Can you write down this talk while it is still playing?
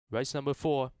Race number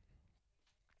 4.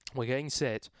 We're getting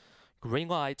set. Green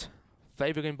light.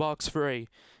 Favourite in box 3.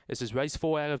 This is race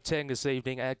 4 out of 10 this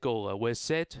evening at Gawler. We're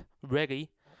set, ready,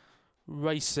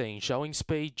 racing. Showing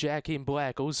speed, Jack in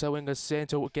Black. Also in the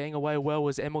centre, getting away well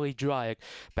was Emily Dryack.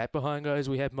 Back behind those,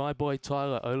 we have my boy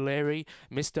Tyler O'Leary,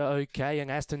 Mr. OK,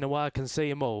 and Aston Noir can see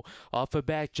them all. Off the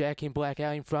back, Jack in Black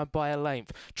out in front by a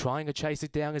length. Trying to chase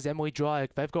it down is Emily Dryack.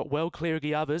 They've got well clear of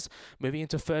the others. Moving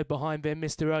into third behind them,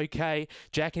 Mr. OK.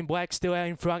 Jack in Black still out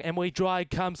in front. Emily Dryack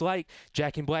comes late.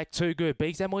 Jack in Black too good.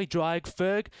 Beats Emily Dryack.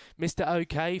 Third, Mr.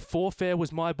 OK. Fourth there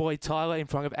was my boy Tyler in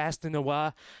front of Aston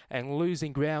Noir. And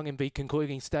losing ground in the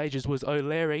concluding stages was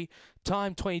O'Leary.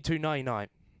 Time 22.99.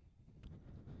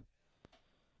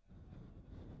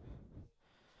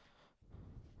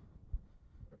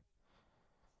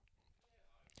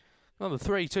 Number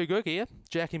 3, too good here.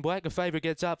 Jack in Black, the favourite,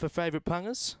 gets up for favourite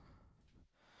pungers.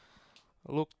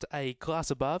 Looked a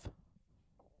class above.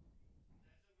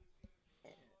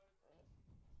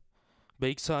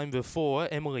 Beaks home before,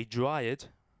 Emily Dryack.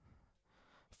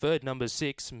 Third, number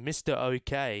 6, Mr.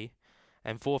 OK.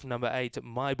 And fourth, number 8,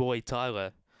 my boy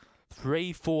Tyler.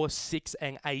 3, 4, 6,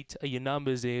 and 8 are your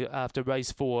numbers here after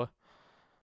race 4.